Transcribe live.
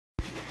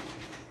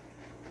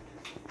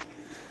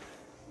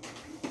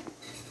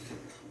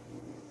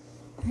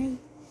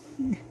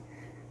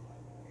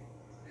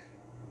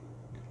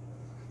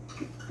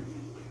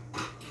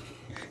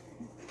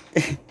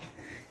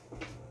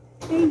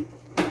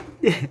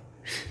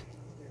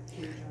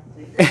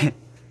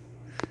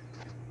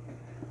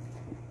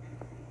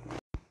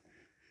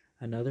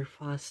Another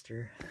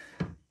Foster.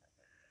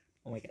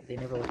 Oh my god, they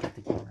never look at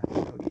the camera.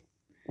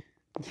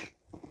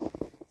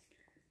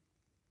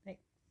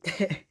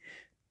 Okay.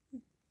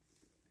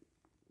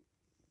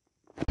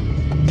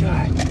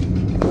 God.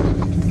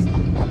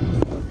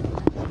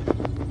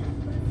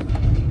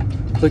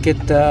 Look at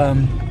the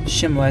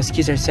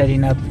Shimleskies are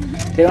setting up.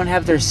 They don't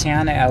have their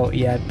Santa out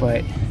yet,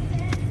 but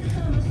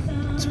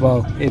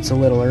it's a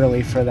little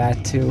early for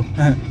that too.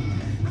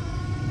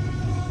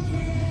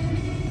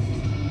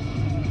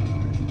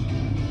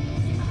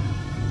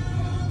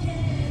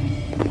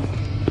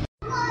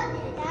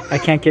 I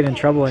can't get in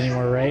trouble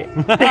anymore, right?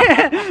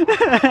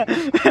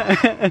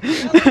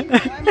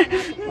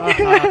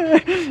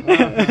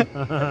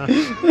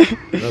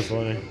 That's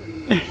funny.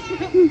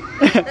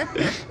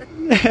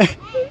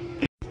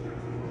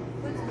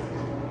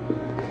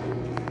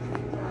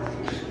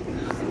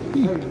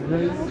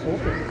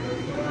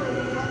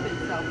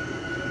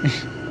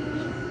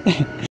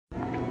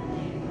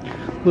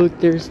 Look,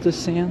 there's the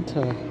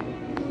Santa.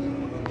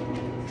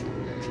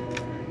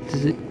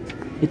 Does it?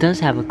 It does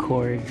have a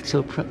cord, so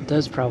it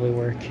does probably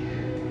work.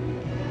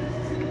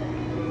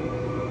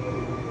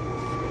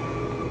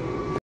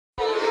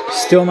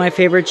 Still my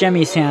favorite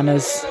Jemmy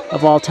Santas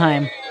of all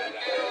time.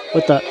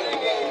 What the?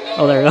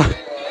 Oh, there we go.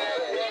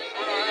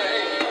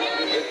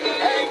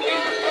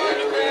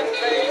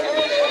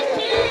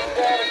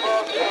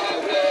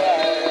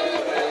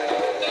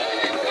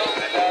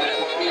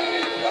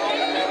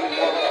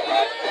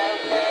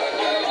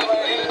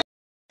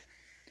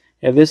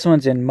 Yeah, this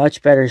one's in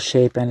much better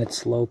shape and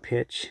it's low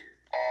pitch.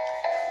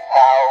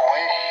 I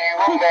wish you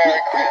a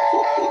Merry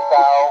Christmas.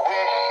 I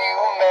wish you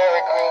a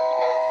Merry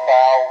Christmas.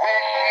 I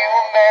wish you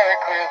a Merry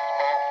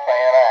Christmas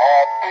and a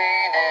Happy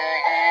New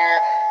Year.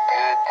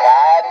 Good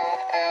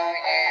tidings to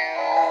you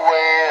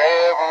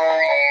wherever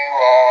you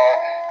are.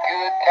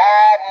 Good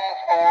tidings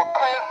for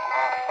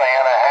Christmas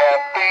and a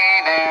Happy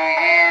New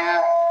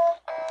Year.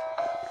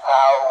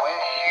 I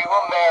wish you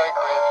a Merry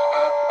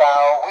Christmas.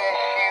 I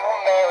wish you a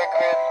Merry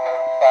Christmas.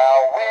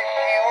 I wish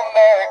you a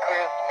Merry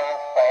Christmas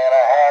and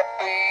a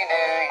Happy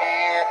New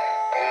Year.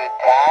 Good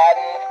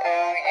tidings to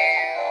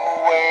you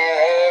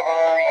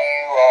wherever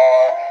you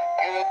are.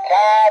 Good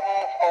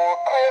tidings for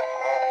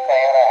Christmas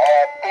and a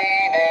Happy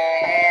New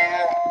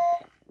Year.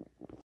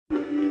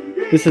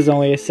 This is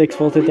only a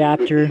 6-volt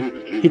adapter.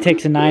 He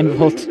takes a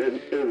 9-volt.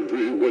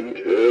 Everyone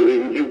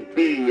telling you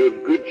be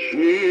of good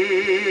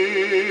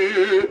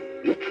cheer.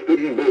 It's the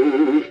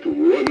most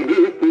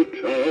wonderful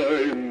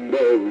time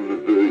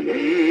of the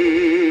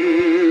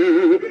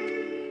year.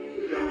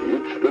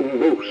 It's the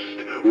most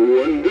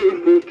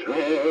wonderful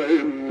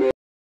time.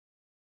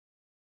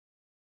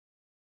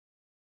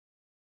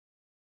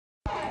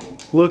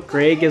 Look,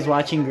 Greg is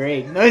watching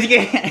Greg. No, he's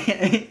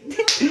kidding.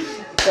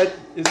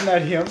 Isn't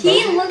that him?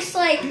 He looks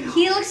like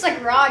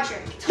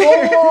Roger.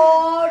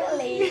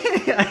 Totally.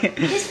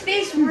 His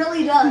face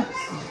really does.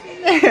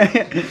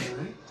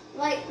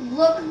 Like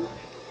look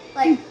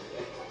like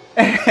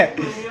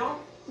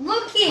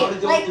look here. How to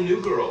deal with the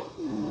new girl?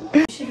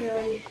 You should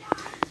really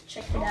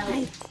check it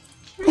out.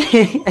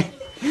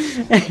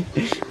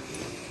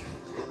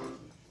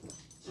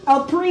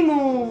 El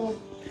Primo.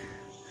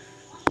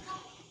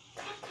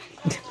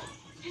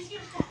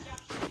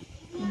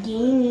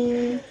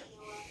 Gaming.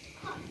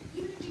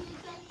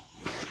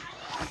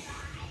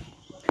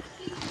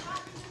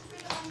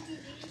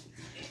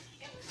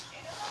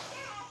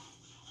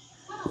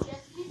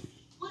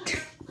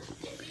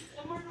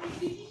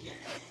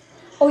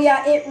 Oh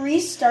yeah, it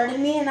restarted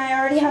me and I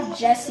already have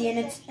Jesse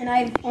and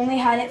I've only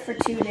had it for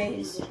 2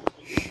 days.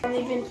 I've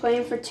only been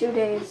playing for 2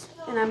 days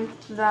and I'm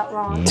that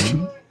wrong.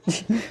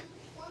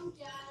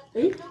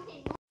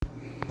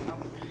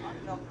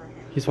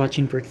 He's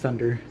watching Brick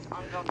Thunder.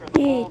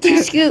 Hey,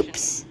 2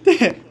 scoops.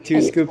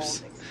 2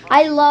 scoops.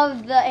 I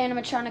love the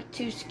animatronic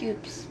 2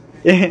 scoops.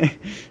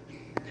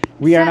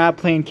 We are not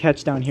playing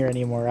catch down here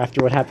anymore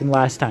after what happened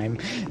last time.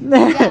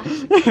 Yeah.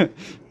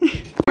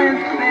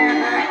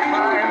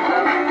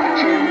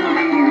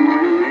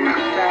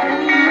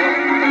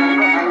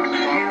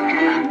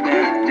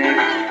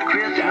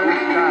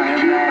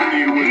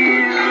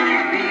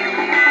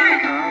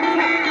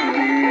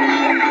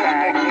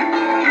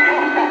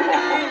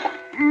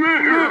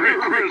 Merry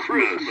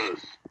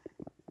Christmas.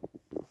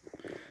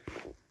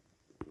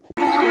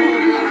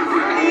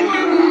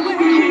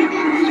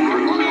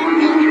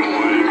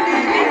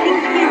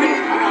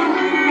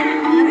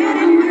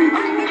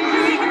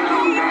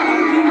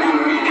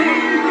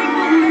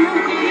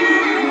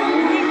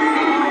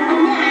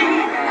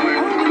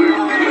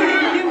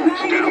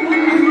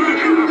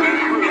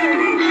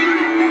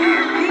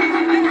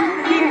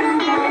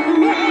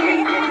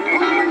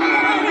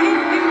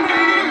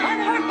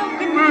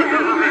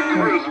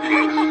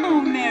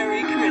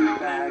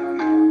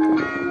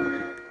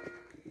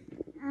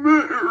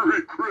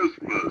 Merry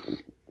Christmas.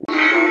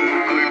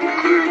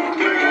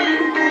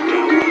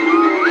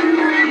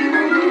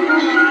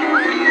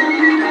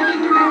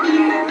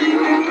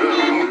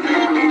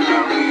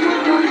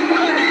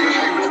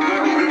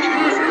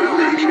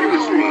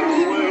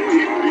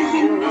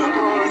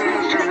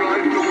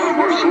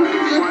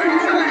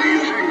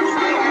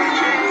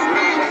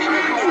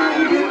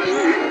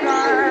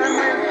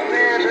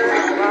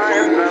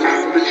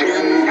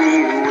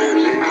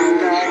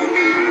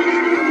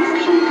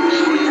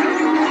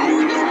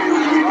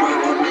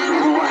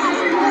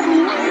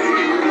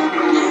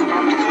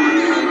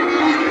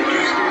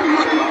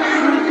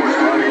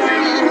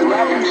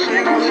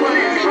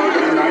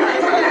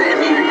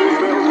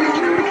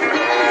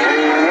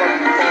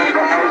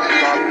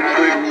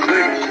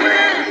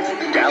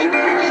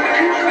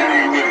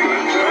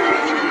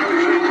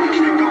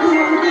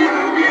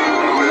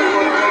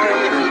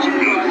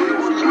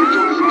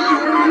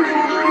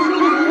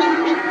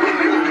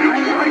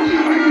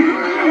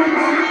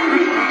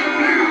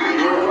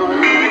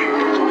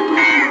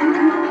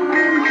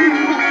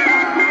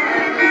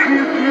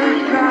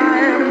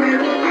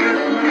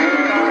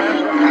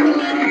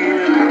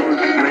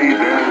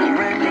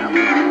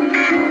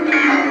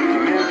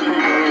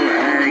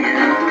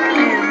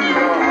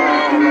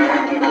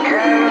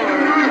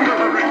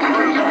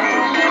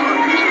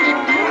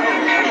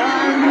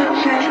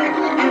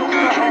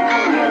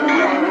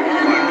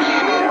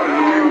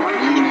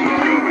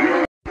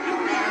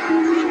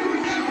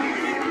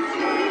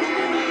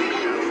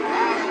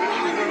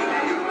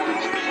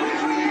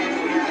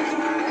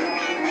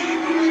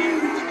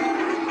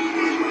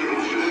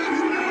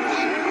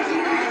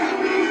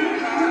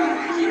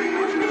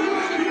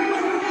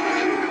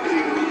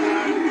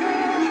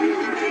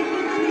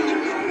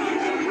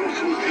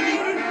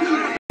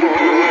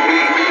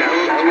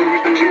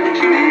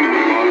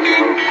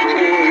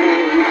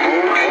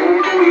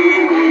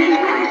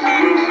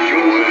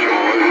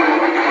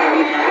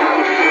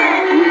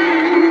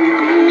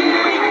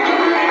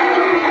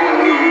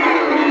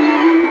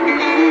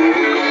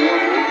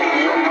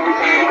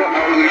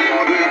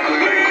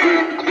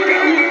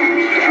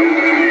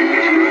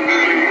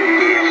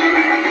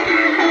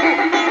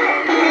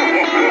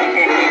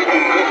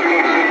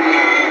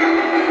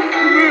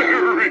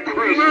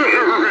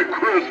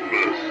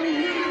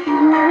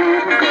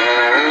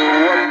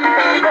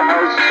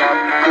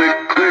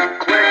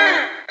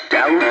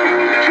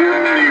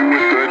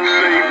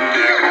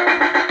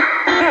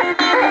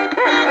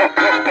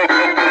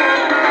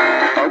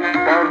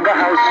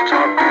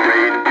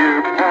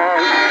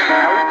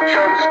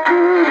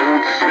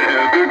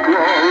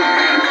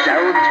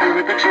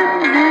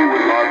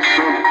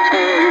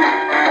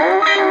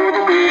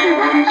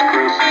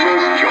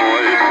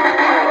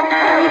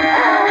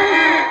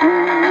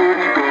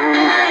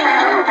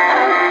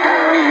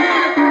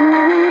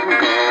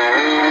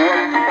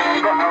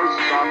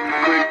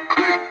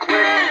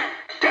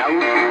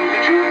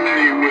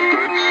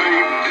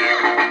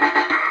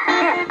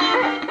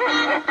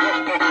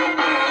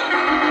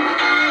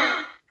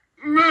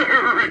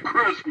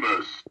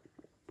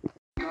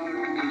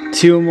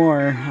 Two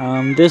more.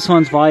 This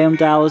one's volume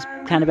dial is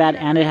kind of bad,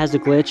 and it has a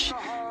glitch.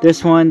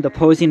 This one, the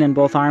posing in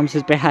both arms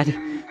is bad.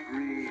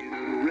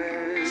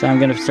 So I'm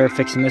gonna start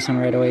fixing this one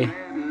right away.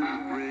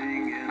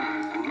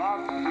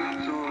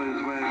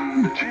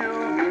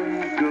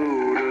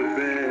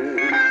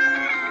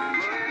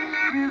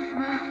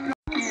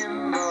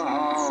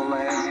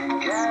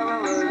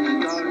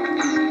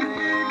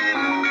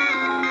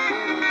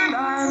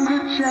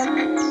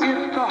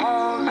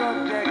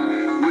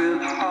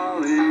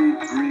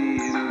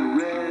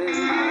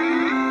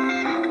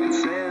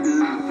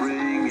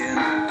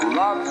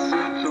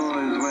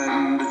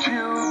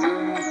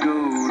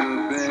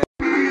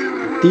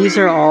 These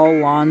are all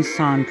lawn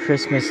song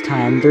Christmas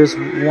time. There's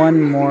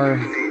one more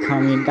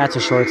coming. That's a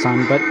short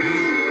song, but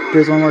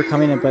there's one more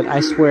coming in. But I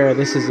swear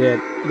this is it.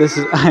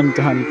 I'm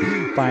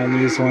done buying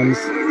these ones.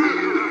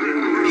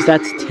 'Cause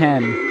that's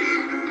 10.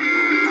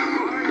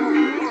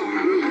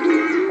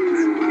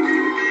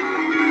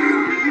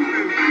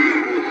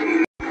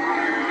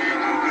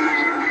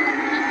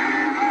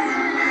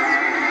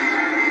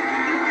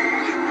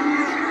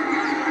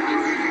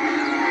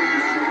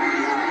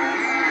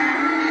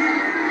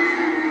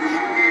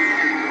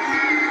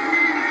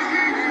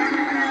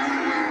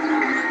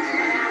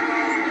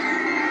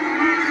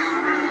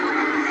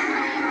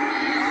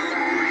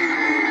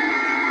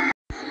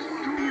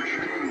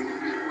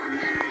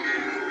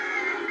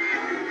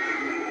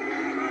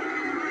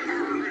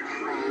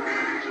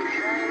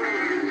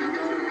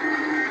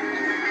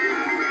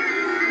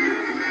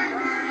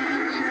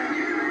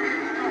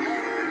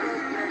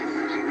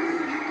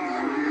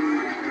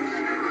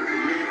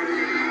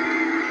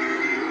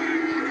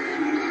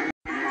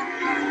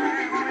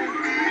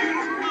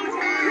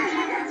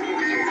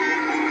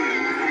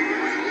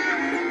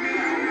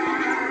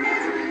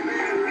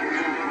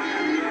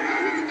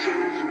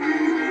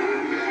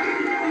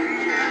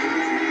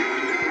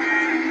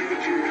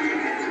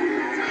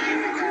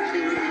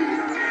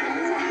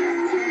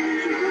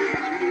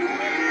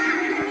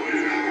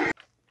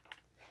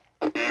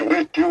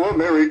 You a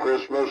Merry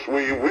Christmas.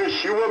 We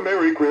wish you a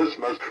Merry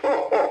Christmas.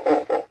 Ho, ho,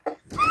 ho, ho.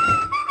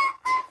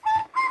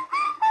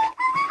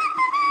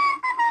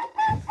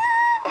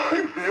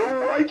 I feel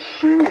right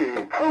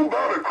singing. How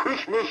about a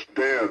Christmas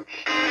dance?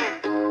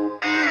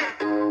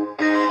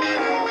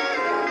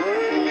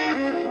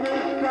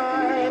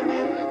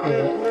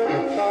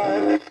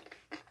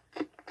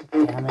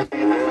 Damn it.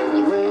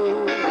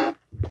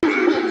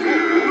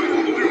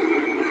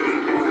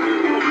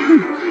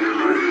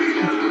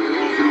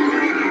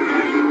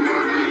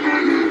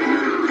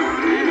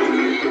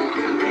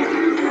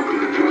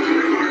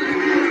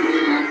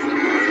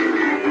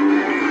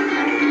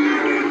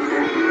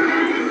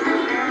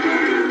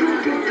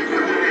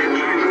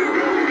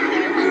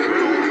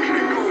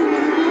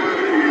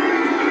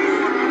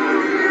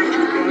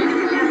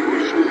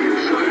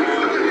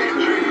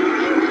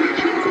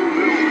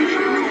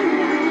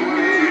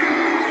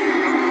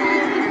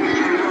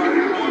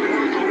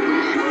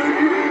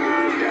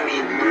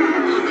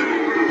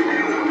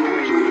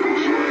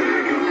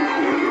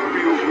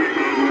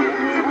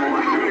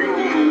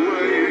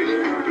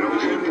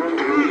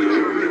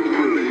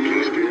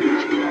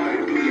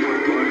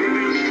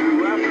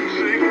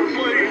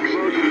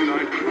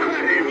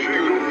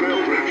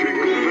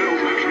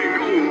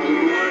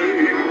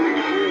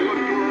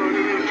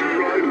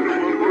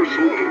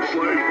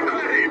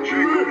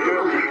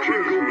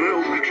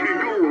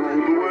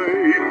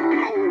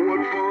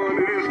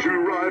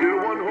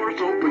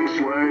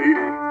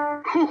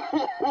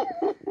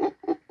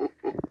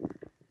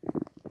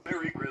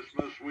 Merry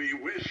Christmas. We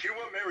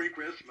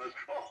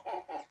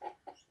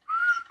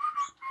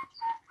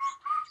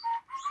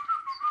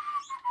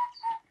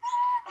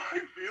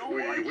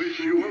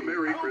wish you a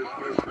Merry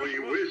Christmas. We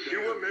wish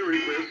you a Merry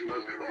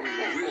Christmas. We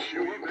wish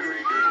you a Merry Christmas. We wish you a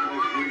Merry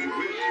Christmas. We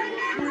wish you a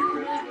Merry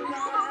Christmas.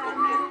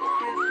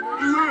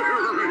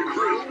 Merry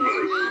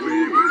Christmas. We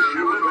wish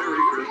you a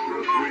Merry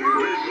Christmas. We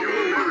wish you a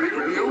Merry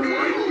Christmas.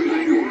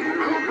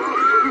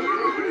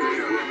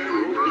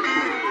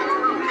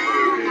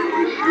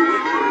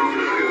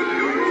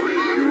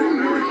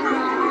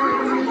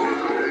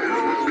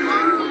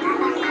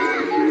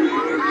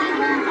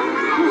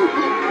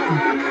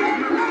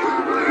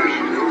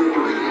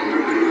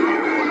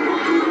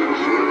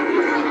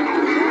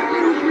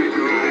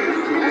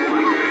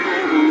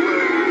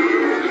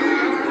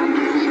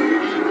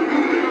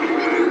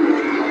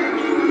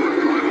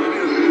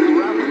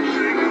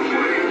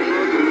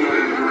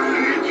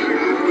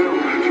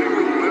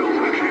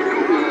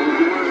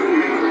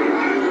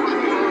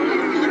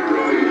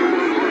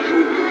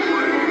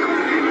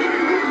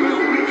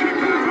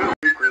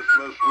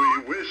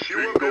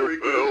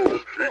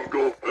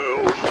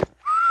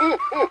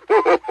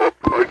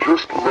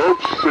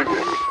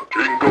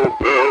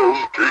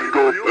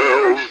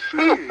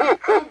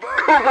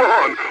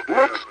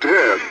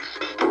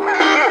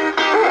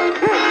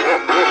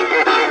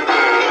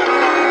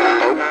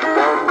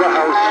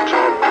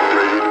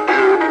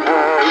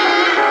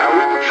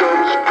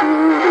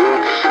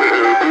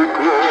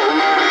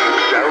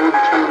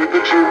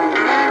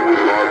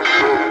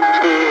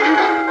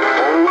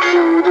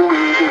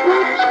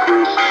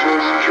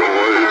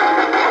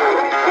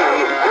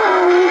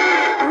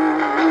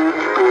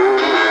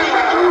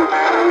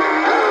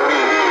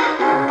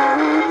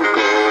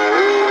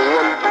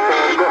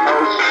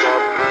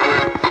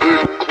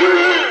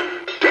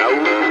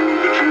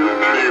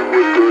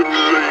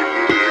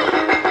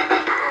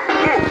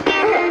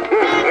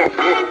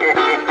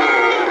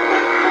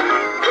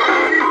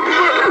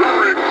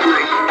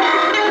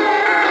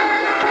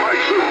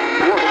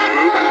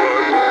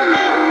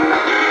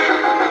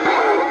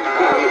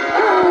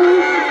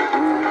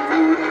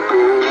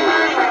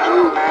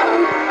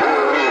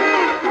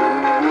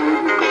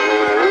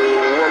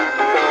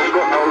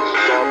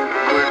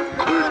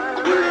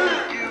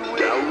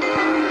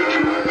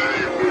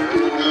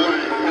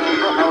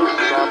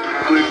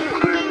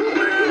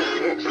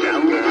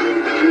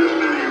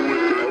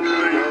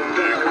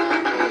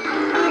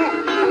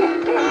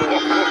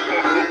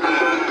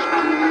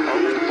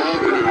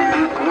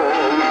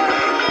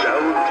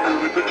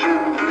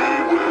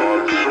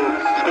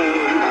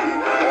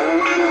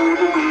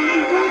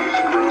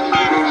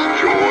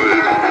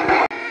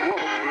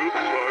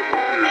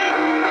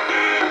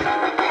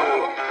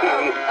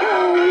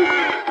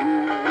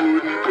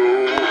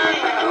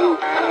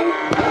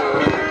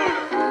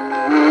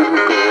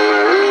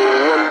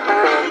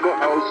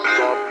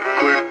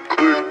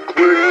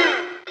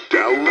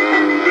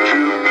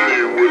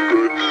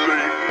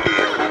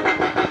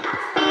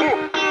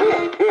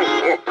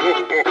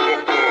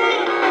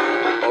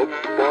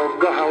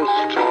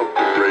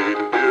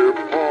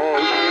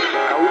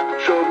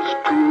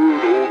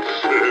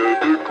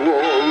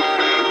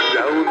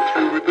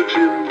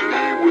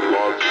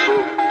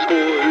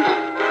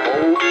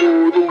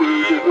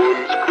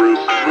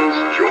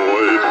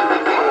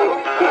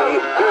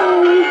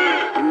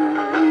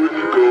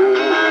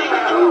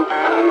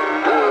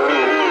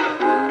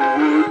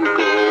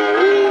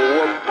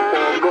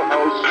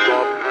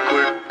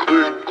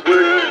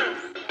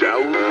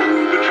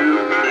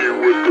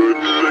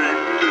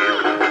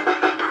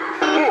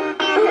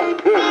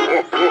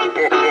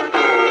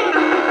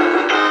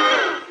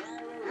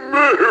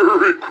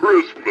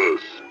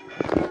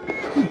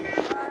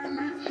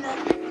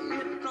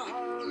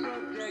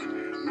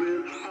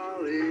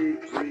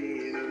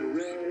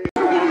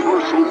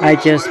 I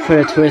just put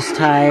a twist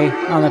tie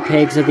on the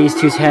pegs of these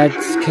two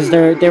heads because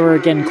they were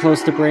getting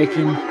close to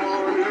breaking.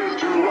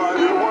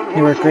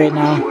 They work great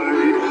now.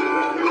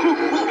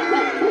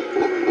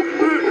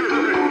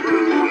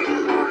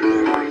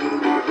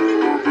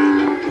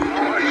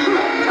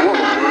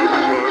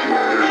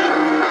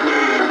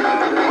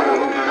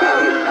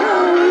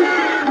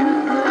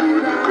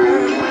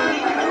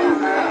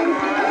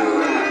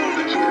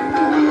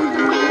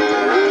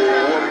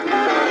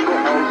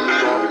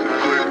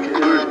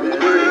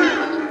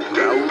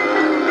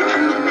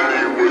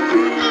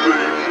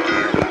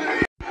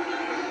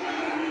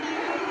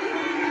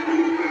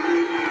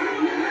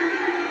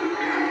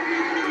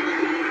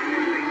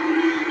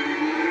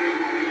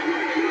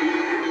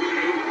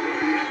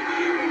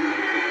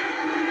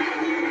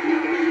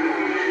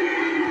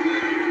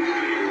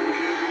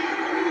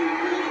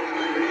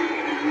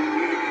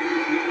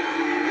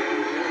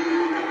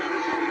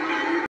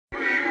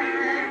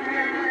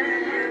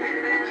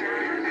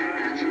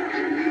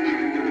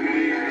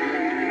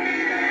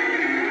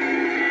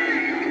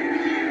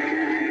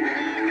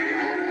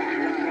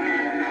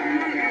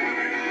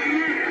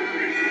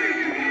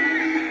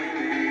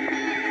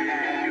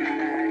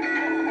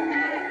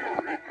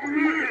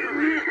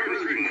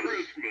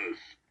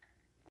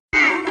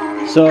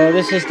 So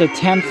this is the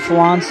 10th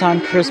launch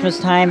on Christmas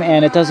time,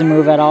 and it doesn't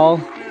move at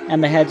all,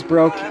 and the head's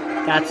broke.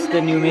 That's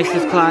the new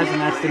Mrs. Claus, and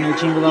that's the new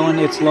Jingle Bell one.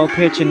 It's low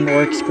pitch and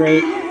works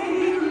great.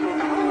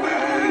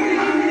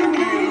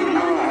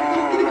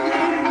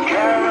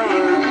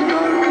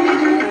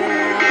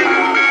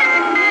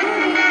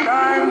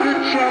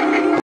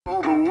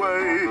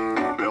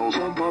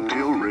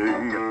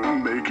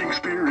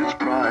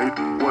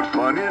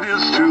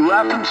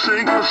 And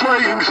sing a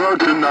sleighing song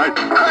tonight.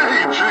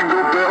 Hey,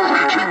 jingle bells,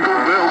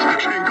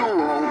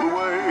 jingle all the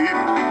way.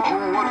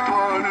 Oh, what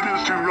fun it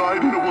is to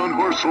ride in a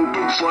one-horse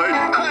open sleigh.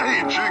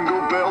 Hey, jingle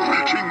bells,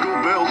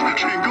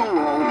 jingle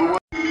all the way.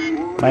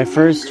 My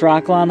first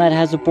rock lawn that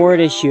has a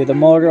board issue. The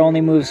motor only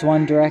moves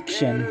one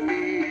direction.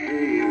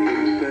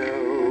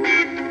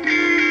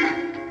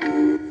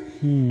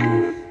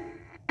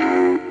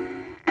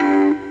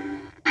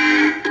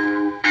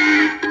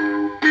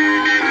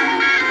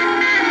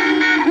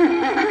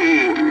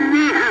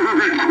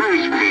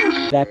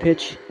 That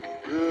pitch.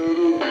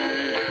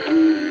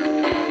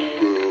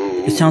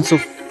 It sounds so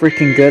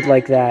freaking good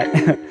like that.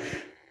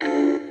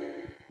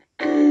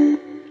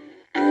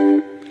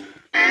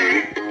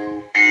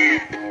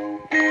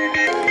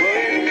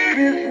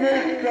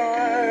 Christmas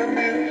time,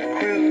 it's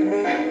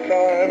Christmas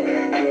time.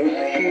 Just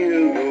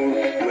hear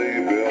those sleigh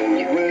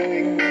bells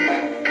ring.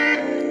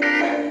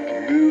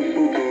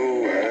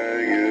 Mistletoe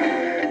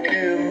hanging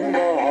in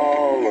the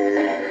holler.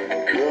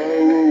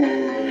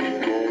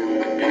 Carolers going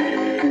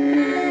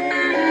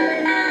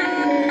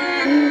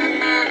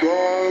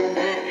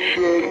to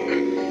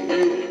spring.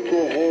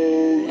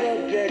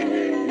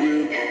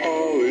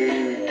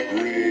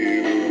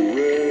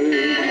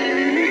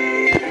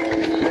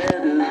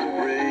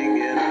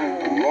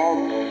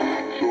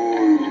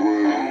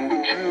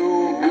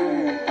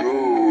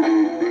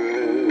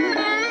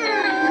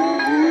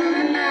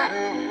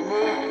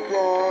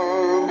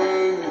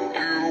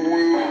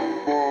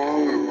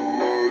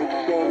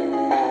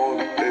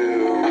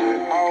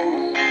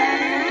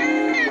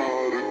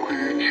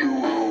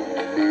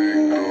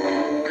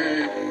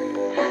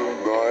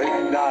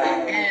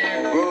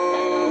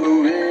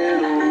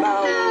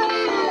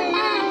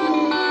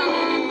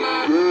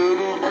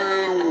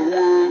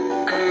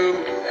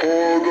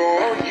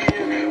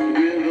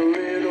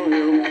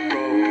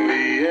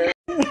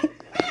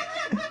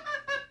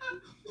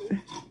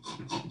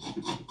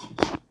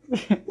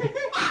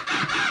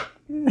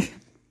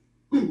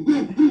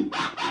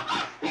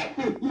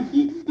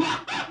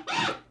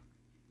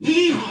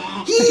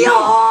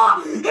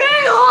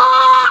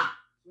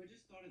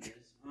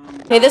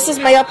 Hey, this is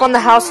my Up on the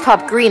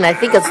Housetop green. I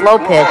think it's low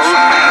pitch.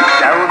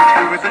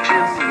 Down to the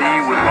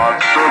chimney with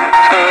lots of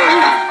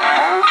toys.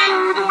 All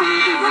for the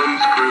little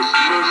ones'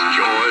 Christmas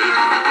joy.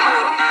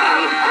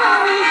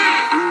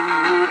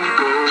 Who wouldn't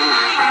go?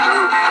 Up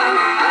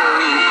on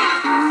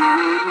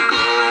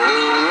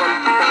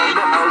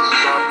the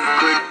housetop,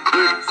 click,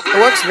 click, click. It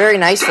works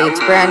very nicely. It's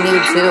brand new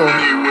too.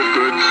 With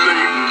good Saint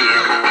Nick.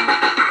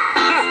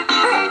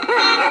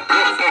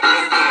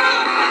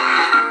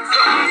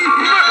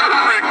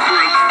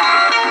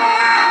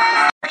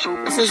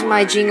 This is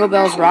my Jingle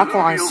Bells Rock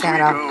Along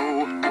Santa.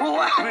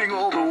 Laughing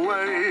all the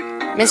way.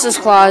 Mrs.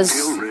 Claus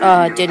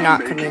did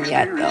not come in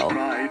yet, though.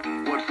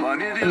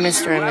 The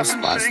Mr. and Miss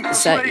Claus, the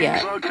set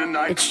yet.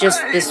 It's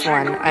just this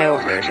one I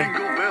ordered.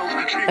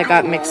 That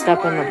got mixed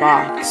up in the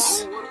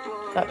box.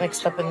 Got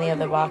mixed up in the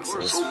other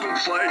boxes.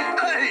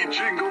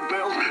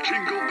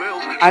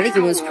 I think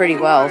it was pretty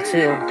well,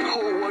 too.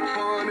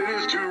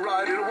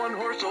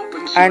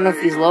 I don't know if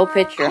he's low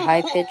pitched or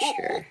high pitched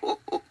or...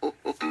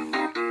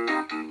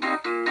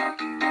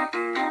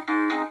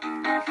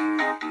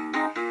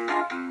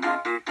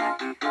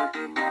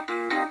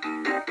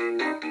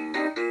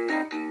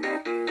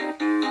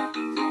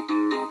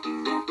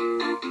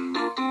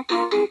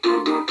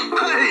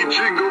 Hey,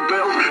 jingle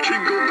bells,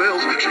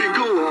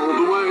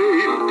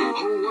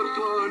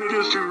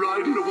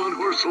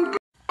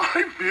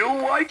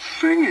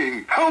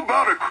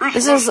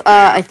 This is,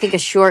 I think, a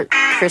short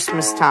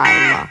Christmas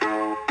time.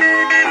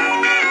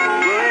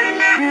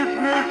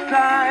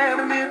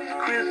 It's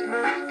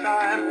Christmas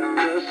time,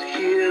 just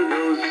hear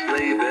those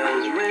sleigh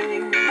bells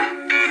ring.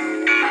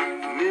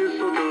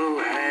 Mistletoe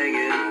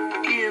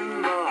hanging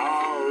in the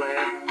hall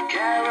and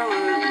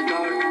carolers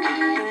start to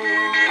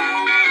sing.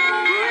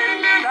 But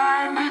it's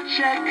time to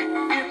check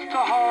if the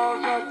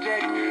halls are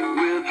decked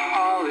with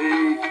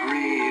holly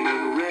green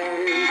and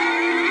red.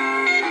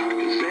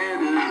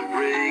 Santa's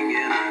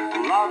bringing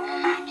lots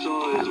of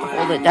toys.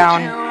 Hold it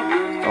down.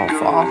 Don't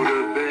fall.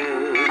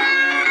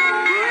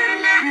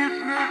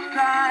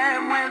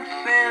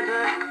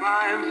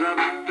 Climbs up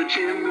the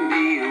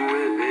chimney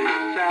with his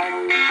sack.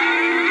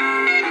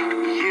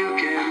 You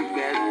can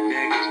bet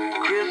next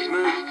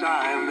Christmas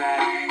time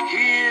that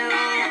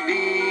he'll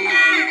be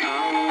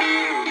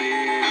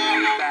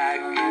coming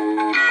back.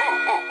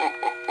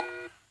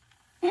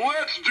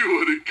 Let's do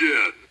it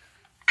again.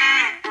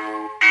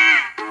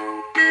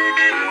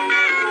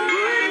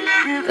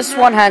 This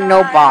one had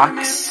no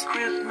box.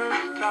 Christmas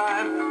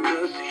time,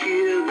 just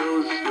hear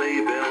those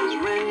sleigh bells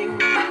ring.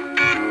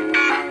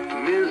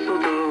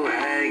 Mistletoe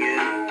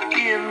hanging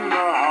in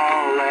the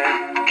hall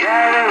and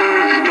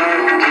carolers start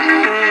to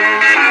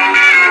sing.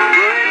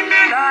 But it's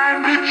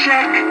time to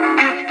check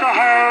if the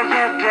halls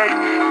are decked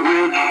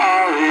with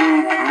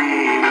holly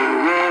green and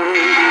red.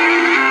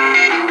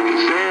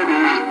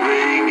 Santa's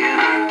bringing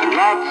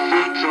lots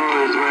of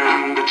toys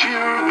when the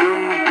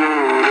children go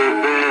to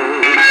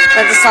bed.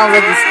 That just sounds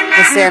like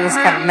the Santa's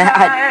kind of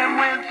mad.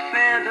 When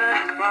Santa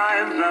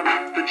climbs up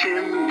the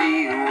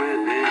chimney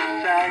with his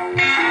sack,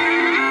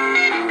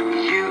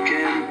 you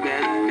can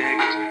bet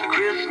next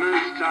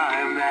Christmas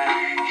time that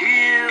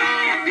he'll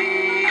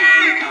be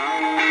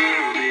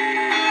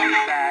coming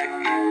back.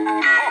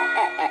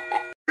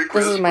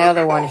 This is my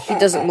other one. He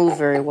doesn't move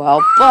very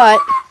well, but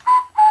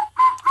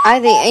I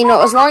think, you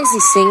know, as long as he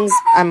sings,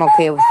 I'm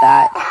okay with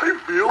that.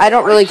 I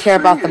don't really care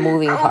about the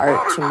moving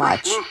part too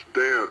much.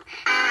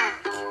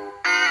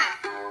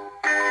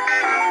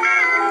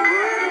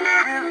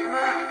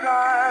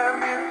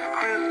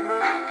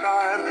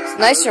 It's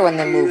nicer when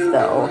they move,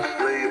 though.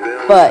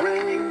 But,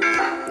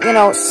 you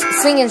know,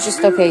 singing's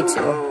just okay,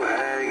 too.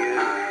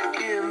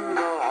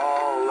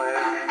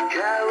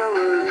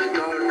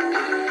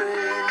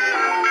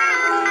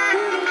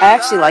 I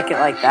actually like it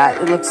like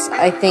that. It looks,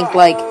 I think,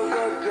 like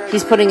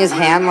he's putting his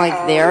hand,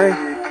 like, there.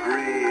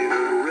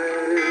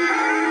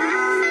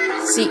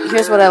 See,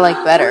 here's what I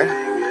like better.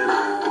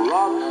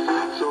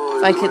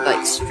 If I could,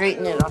 like,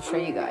 straighten it, I'll show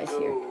you guys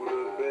here.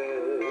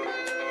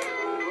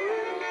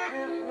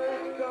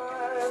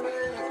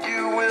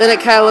 Then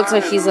it kind of looks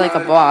like he's like a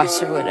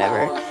boss or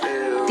whatever.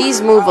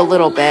 These move a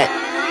little bit.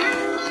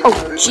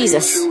 Oh,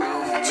 Jesus.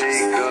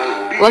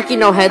 Lucky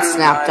no head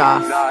snapped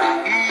off.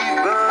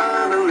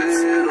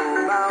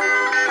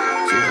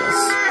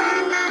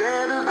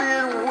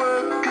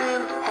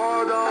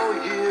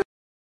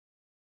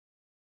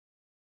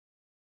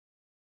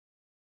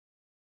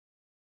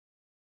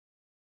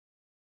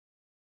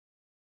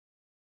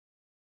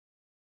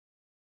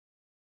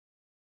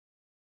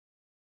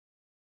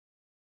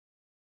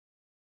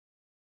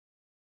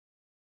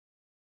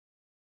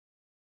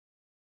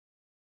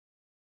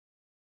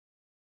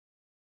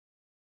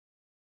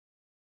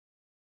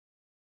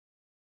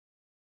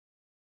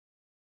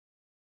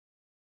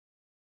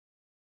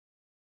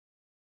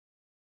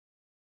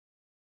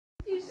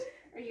 Jesus.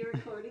 Are you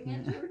recording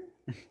it, Jordan?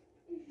 I've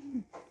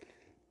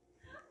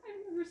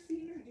never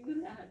seen her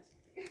do that.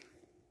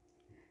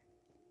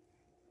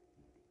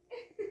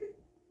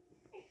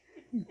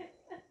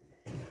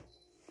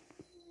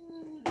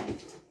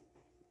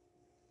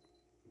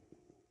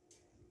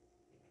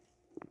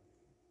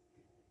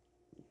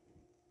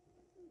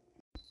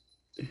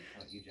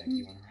 Oh, you, Jack,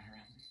 you want to run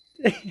around?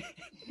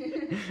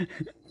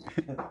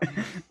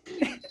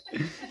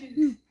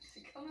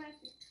 Come at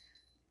me.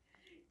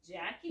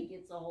 Jackie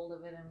gets a hold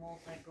of it and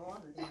won't let go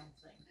of the damn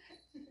thing.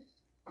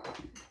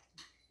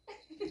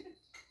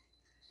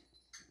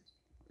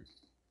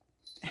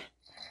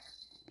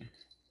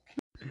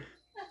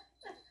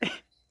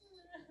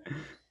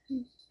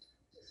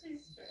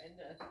 She's trying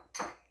to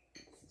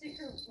stick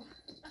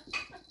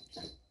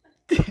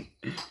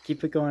her.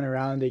 Keep it going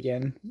around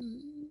again. I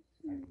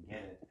can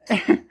get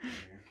it.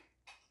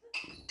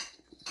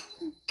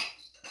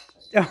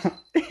 Oh.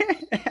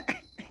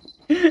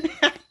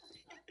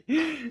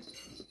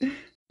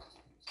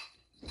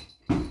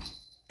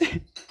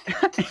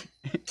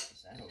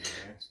 What's that over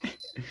there?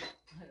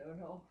 I don't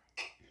know.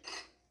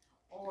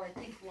 Oh, I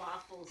think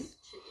Waffle's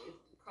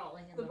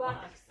crawling in the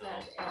box. box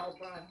that Al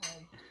brought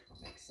home.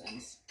 Makes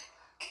sense.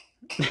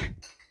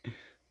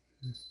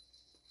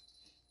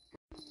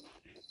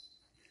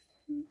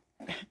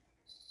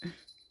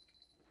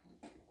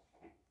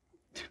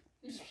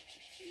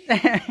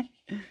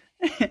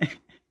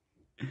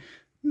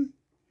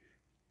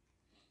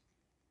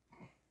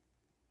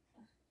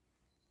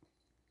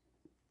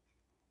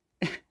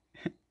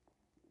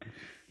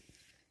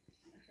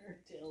 Her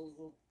tail's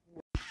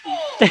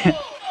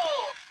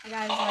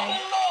Guys, like,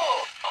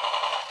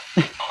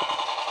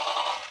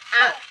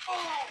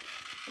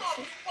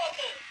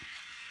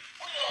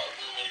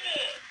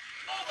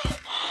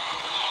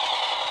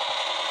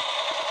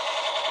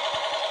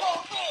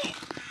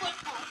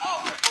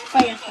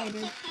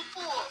 Firefighter.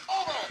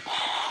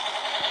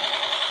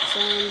 So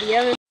the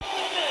other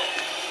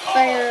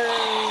fire.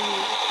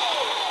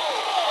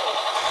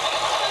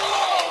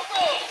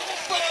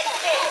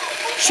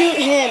 Shoot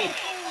him.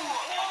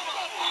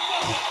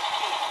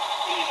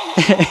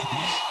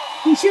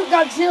 Shoot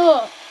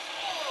Godzilla.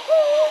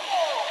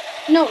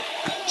 No,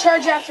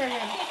 charge after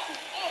him.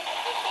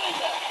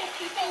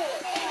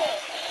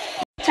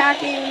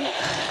 Attacking.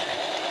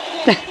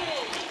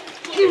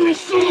 Give me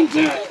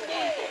something.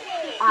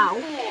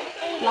 Ow.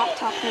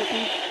 Laptop hurt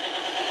me.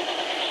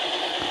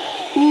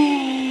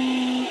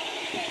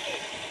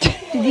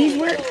 Do these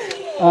work?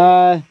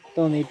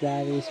 Don't need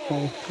batteries,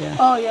 probably. Yeah.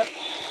 Oh, yep.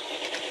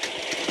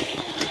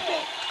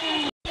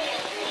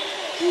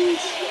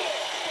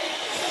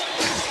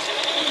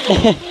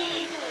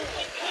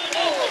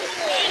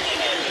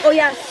 Oh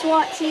yeah,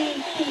 SWAT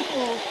team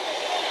people.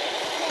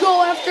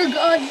 Go after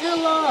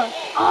Godzilla!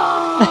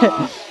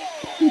 Ah!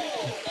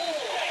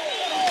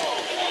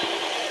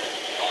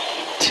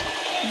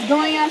 It's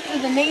going after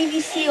the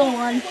Navy SEAL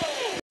one.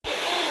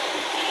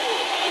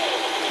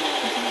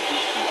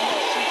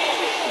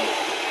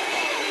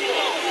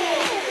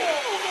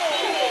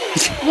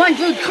 One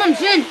dude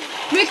comes in,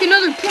 make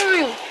another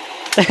pile.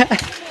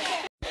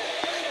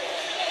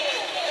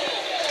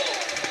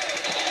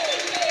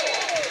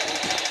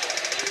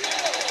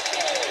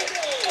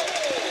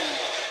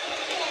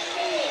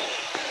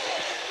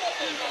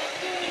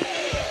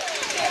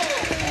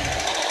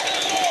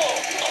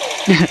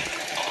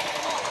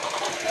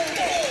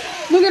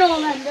 Look at all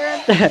them,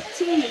 they're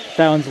teammates.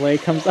 That one's way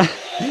comes up.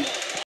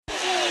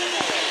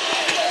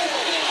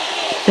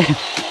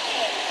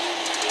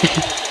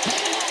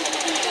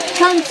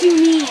 Come to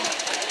me.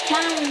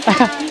 Come.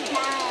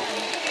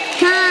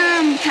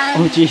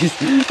 Oh jeez.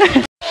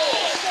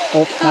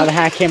 Oh, now the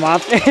hat came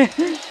off.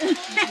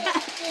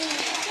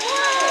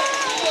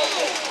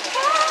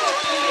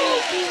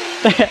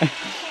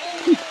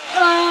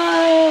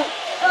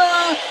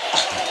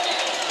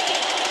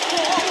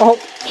 Oh.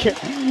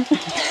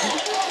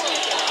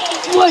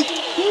 What?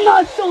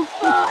 Not so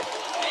fast.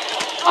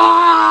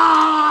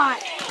 Ah!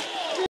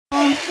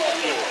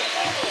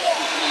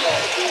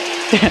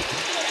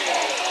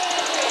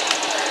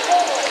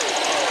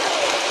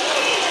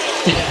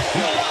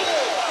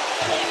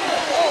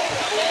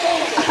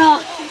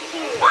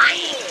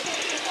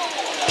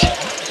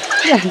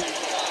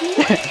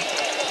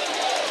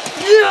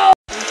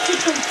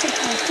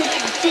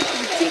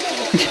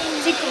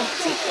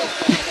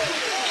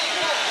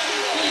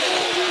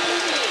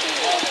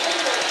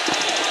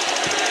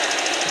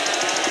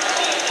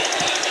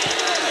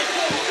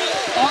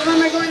 All of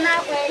them are going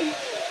that way.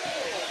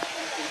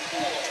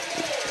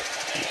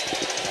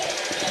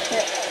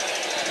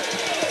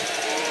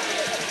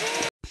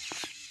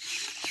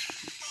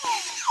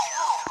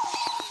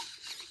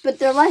 But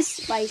they're less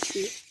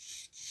spicy.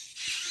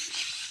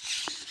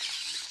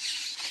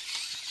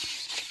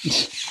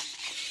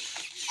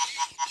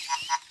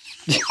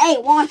 Hey,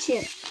 watch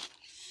it.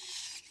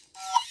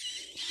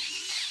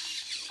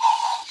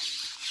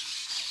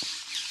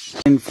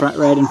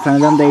 Right in front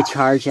of them, they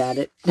charge at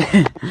it.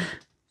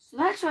 So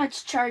that's why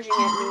it's charging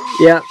at me.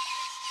 Yep.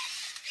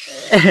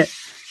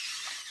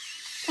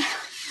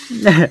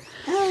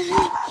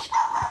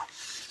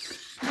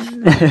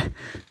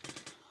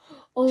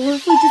 Oh, what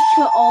if we just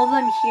put all of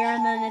them here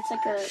and then it's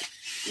like a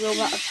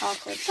robot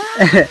apocalypse?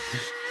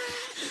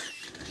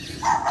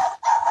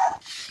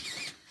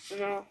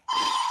 No.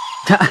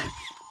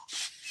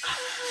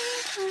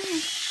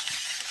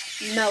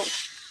 No.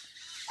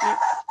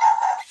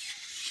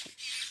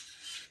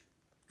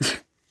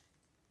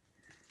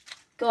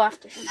 Go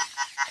after him.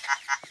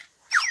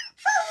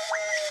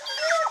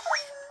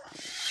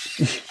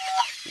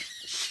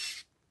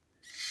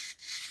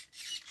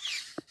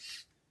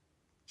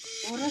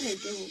 What are they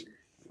doing?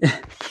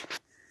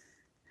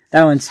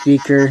 That one's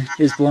speaker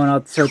is blown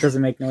out so it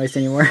doesn't make noise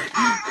anymore.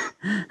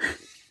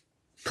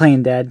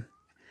 Plain dead.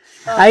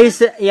 I used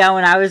to, yeah,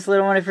 when I was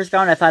little, when I first got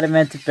one, I thought it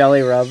meant to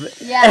belly rub.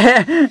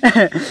 Yeah.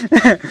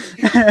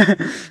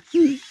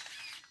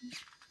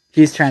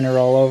 He's trying to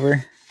roll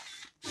over.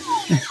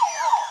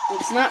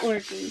 It's not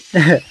working.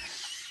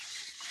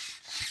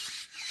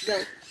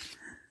 Go.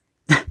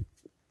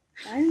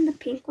 Why isn't the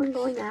pink one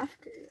going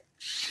after it?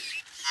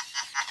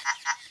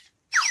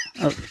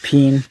 Oh,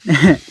 peen.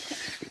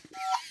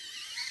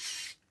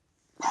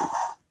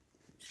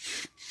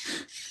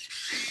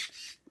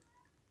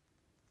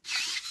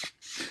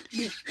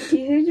 Do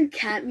you hear your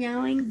cat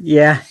meowing?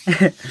 Yeah.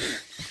 That's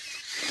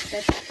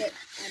it,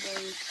 I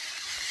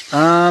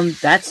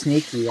believe. That's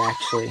sneaky,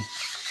 actually.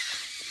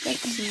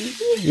 That's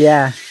sneaky?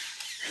 Yeah.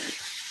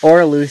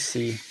 Or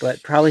Lucy,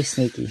 but probably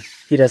sneaky.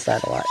 He does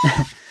that a lot.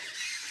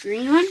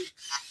 Green one?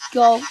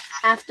 Go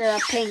after a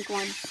pink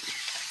one.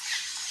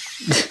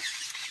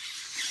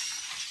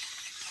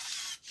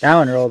 That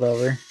one rolled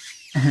over.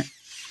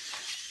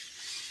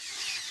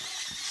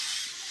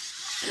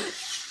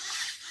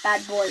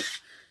 Bad boy.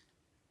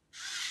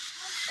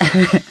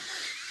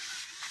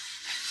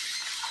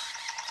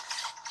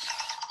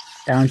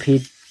 Down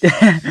peed.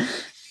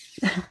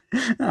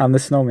 I'm the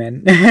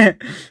snowman.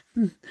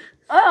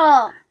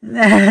 Oh!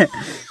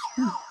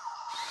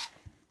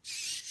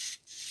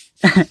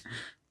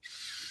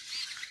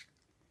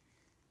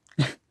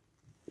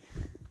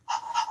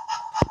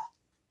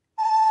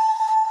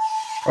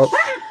 Oh.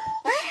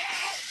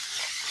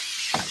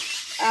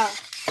 Oh.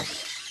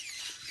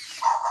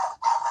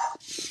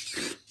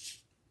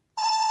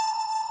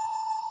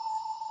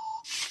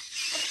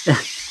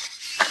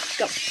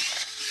 Go.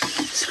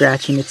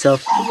 Scratching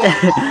itself. Yeah,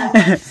 I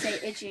was about to say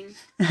itching.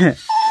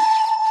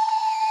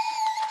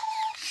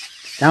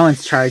 That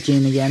one's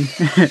charging again.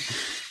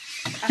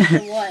 After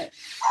what?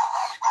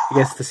 I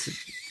guess this.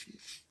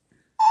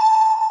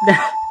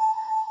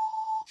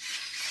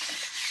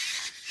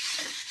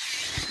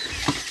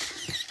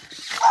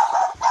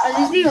 Are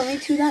these the only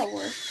two that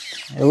work?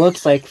 It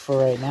looks like for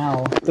right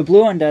now. The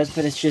blue one does,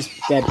 but it's just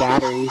dead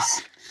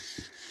batteries.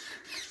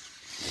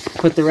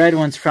 But the red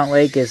one's front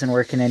leg isn't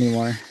working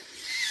anymore.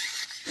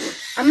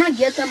 I'm gonna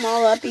get them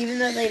all up, even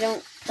though they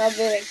don't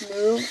probably like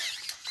move.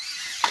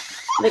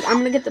 Like I'm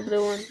gonna get the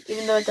blue one,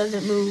 even though it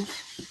doesn't move.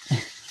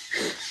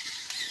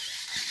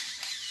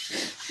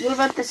 What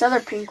about this other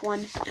pink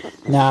one?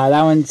 Nah,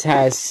 that one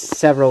has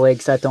several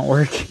legs that don't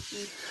work.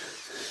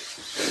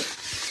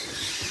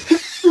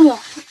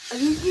 Are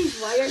these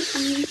wire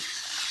thingies?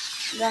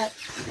 That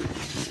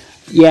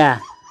Yeah.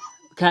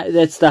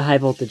 That's the high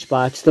voltage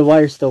box. The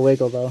wires still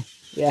wiggle though.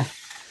 Yeah.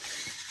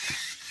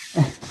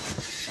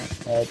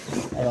 I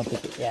don't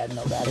think it, yeah,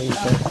 no batteries.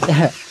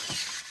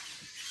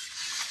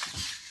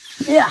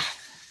 But yeah.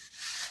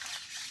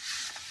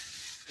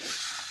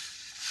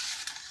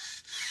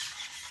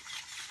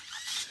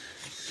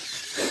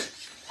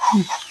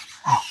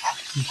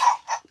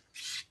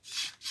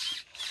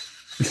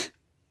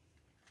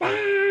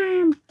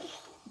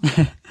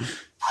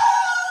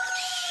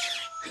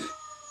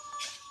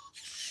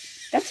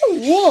 That's a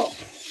wolf.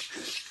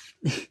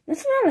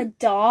 That's not a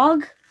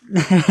dog.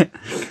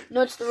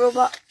 No, it's the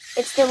robot.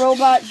 It's the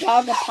robot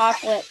dog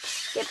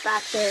apocalypse. Get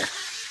back there.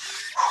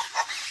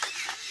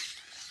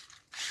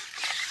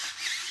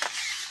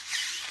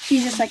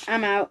 He's just like,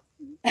 I'm out.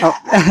 Oh.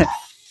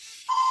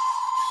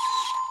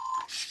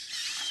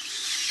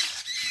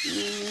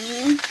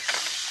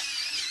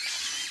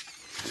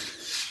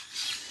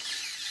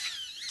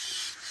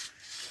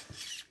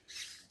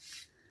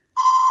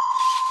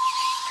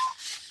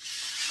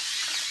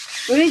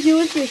 What do you do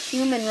with your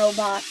human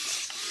robots?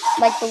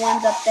 Like the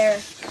ones up there?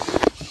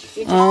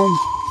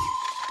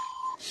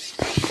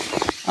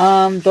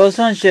 Those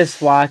ones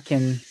just walk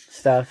and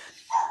stuff.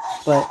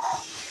 But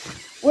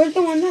where's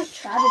the one that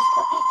Travis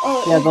put?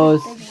 Oh, yeah,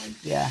 those. The big one.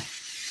 Yeah.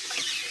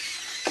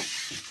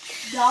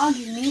 Dogs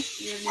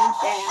meet your new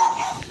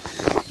dad.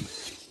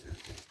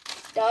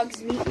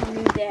 Dogs meet your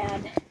new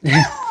dad.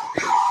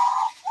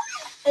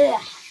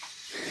 Ugh.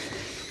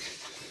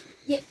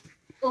 Get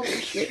over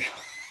here.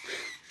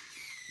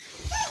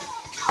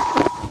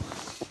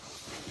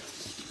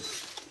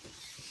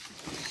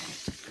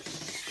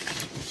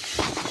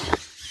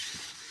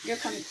 You're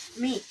coming.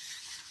 Me.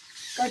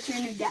 Go to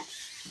your new dad.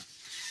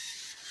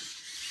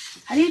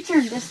 How do you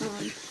turn this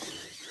on?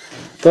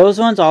 Those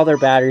ones, all their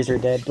batteries are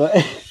dead, but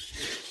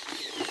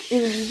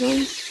These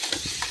ones?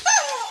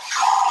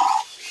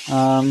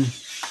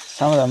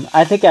 some of them.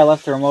 I think I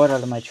left the remote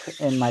out of my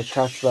in my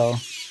truck though,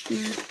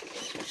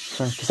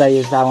 because I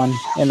used that one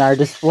in our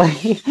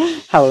display,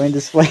 Halloween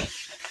display.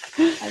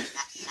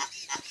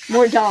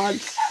 More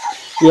dogs.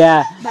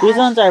 Yeah, these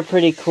ones are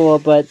pretty cool,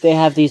 but they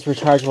have these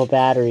rechargeable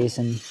batteries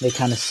and they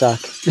kind of suck.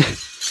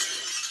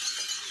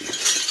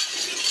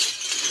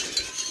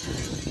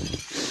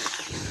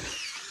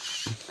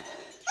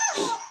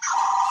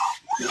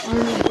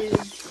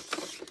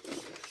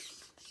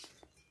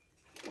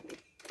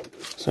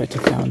 So I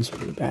took down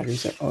some of the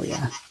batteries. Oh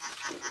yeah.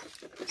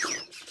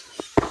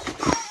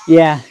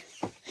 Yeah.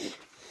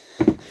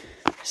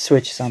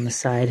 Switch is on the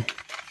side.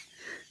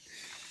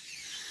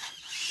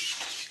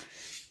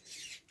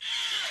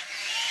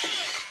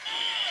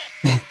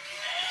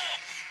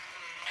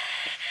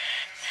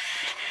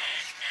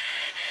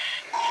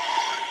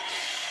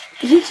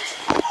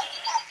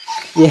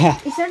 Yeah.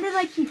 It sounded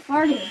like he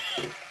farted.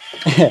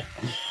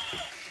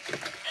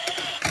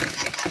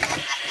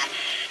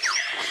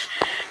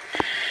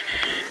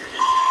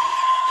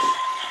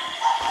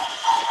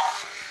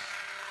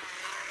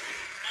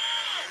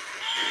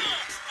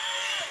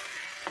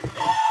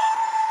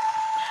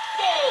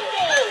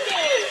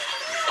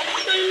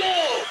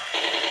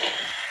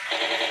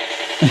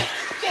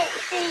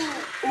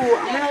 Ooh,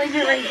 I'm gonna leave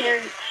it right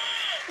here.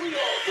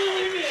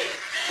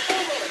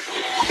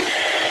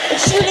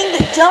 It's shooting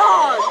the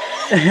dog!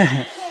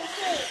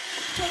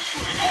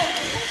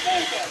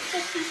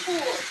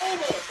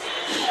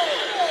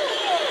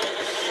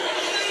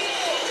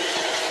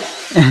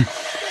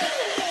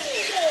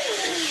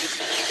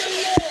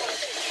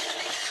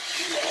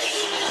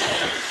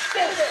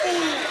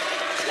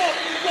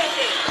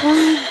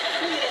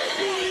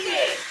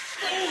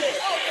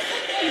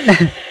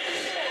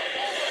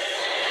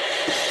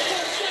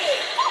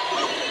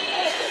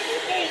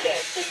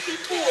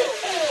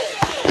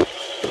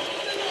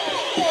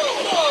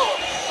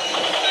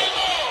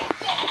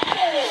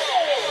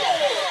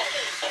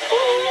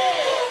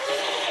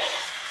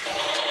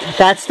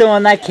 That's the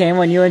one that came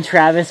when you and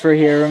Travis were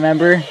here,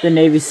 remember? The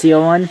Navy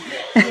SEAL one?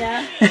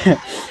 Yeah.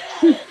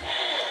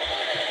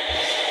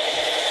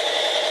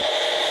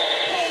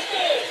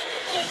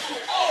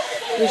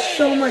 There's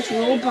so much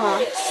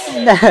robots.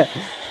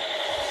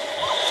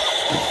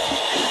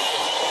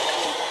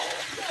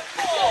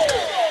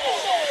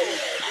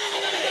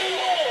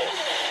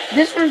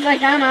 This one's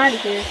like, I'm out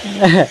of here.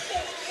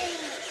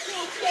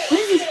 What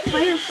is this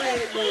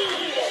firefighter doing?